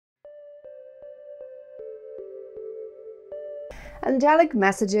Angelic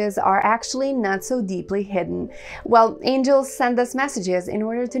messages are actually not so deeply hidden. Well, angels send us messages in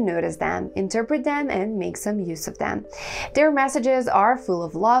order to notice them, interpret them, and make some use of them. Their messages are full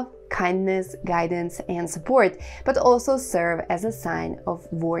of love, kindness, guidance, and support, but also serve as a sign of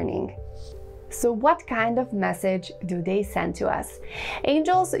warning. So what kind of message do they send to us?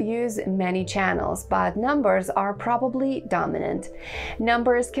 Angels use many channels, but numbers are probably dominant.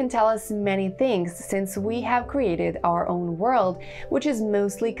 Numbers can tell us many things since we have created our own world, which is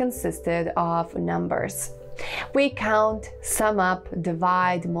mostly consisted of numbers. We count, sum up,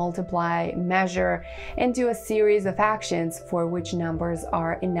 divide, multiply, measure, and do a series of actions for which numbers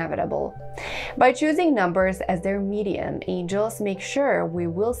are inevitable. By choosing numbers as their medium, angels make sure we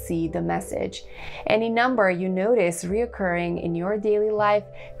will see the message. Any number you notice reoccurring in your daily life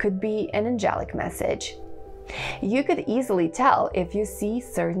could be an angelic message. You could easily tell if you see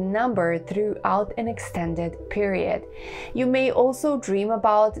certain number throughout an extended period. You may also dream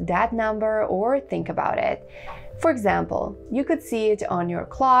about that number or think about it. For example, you could see it on your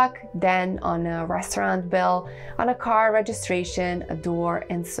clock, then on a restaurant bill, on a car registration, a door,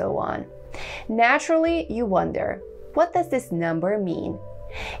 and so on. Naturally, you wonder, what does this number mean?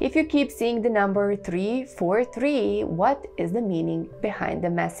 If you keep seeing the number 343, what is the meaning behind the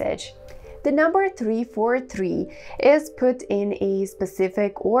message? The number 343 is put in a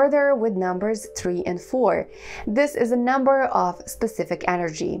specific order with numbers 3 and 4. This is a number of specific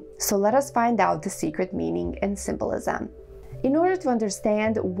energy, so let us find out the secret meaning and symbolism. In order to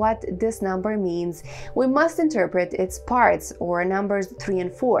understand what this number means, we must interpret its parts, or numbers 3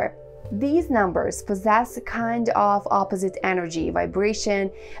 and 4. These numbers possess a kind of opposite energy,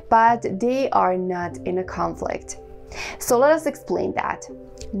 vibration, but they are not in a conflict. So let us explain that.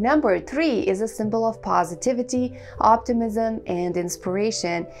 Number 3 is a symbol of positivity, optimism, and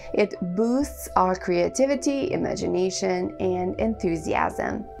inspiration. It boosts our creativity, imagination, and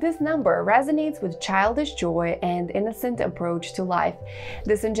enthusiasm. This number resonates with childish joy and innocent approach to life.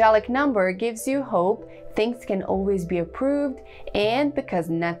 This angelic number gives you hope, things can always be approved, and because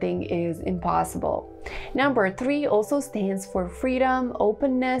nothing is impossible. Number 3 also stands for freedom,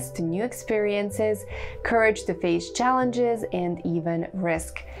 openness to new experiences, courage to face challenges, and even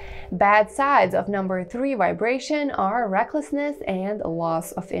risk. Bad sides of number 3 vibration are recklessness and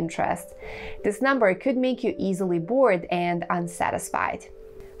loss of interest. This number could make you easily bored and unsatisfied.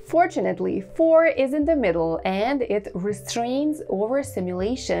 Fortunately, 4 is in the middle and it restrains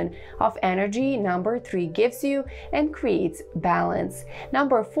overstimulation of energy number 3 gives you and creates balance.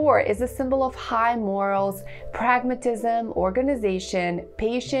 Number 4 is a symbol of high morals, pragmatism, organization,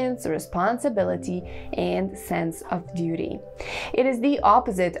 patience, responsibility, and sense of duty. It is the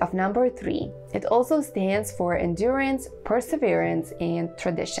opposite of number 3. It also stands for endurance, perseverance, and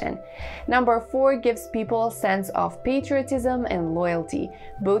tradition. Number 4 gives people a sense of patriotism and loyalty,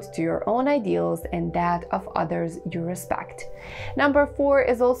 both to your own ideals and that of others you respect. Number 4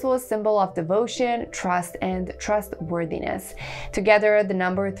 is also a symbol of devotion, trust, and trustworthiness. Together, the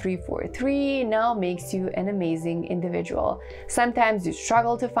number 343 now makes you an amazing individual. Sometimes you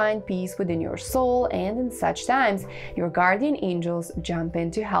struggle to find peace within your soul, and in such times, your guardian angels jump in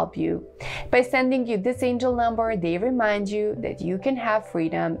to help you. By sending you this angel number, they remind you that you can have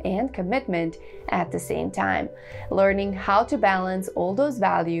freedom and commitment at the same time. Learning how to balance all those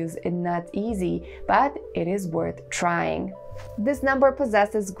values is not easy, but it is worth trying. This number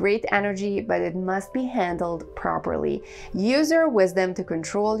possesses great energy, but it must be handled properly. Use your wisdom to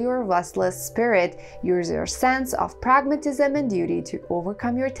control your restless spirit. Use your sense of pragmatism and duty to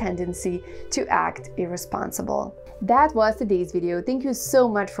overcome your tendency to act irresponsible. That was today's video. Thank you so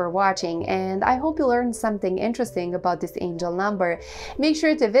much for watching, and I hope you learned something interesting about this angel number. Make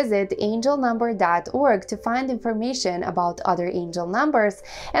sure to visit angelnumber.org to find information about other angel numbers,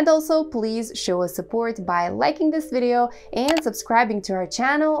 and also please show us support by liking this video and subscribing to our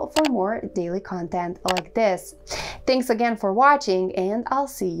channel for more daily content like this. Thanks again for watching, and I'll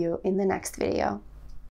see you in the next video.